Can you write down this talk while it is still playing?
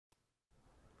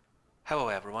Hello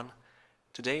everyone,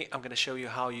 today I'm going to show you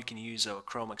how you can use our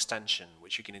Chrome extension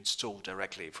which you can install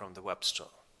directly from the web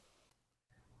store.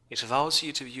 It allows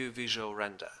you to view visual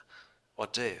render, or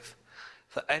Diff,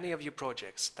 for any of your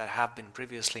projects that have been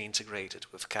previously integrated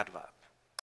with CADLAB.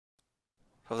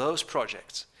 For those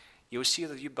projects, you'll see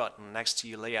the View button next to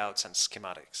your layouts and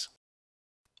schematics.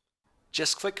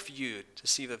 Just click View to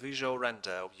see the visual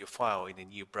render of your file in a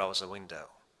new browser window.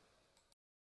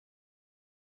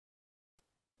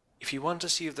 If you want to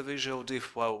see the visual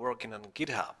diff while working on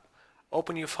GitHub,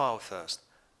 open your file first,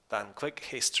 then click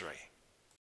History.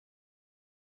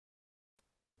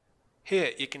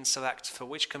 Here you can select for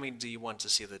which commit do you want to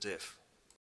see the diff.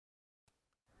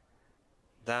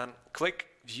 Then click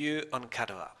View on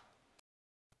CADLAB.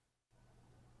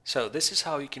 So this is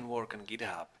how you can work on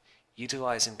GitHub,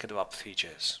 utilizing CADLAB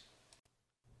features.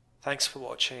 Thanks for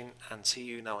watching and see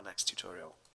you in our next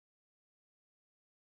tutorial.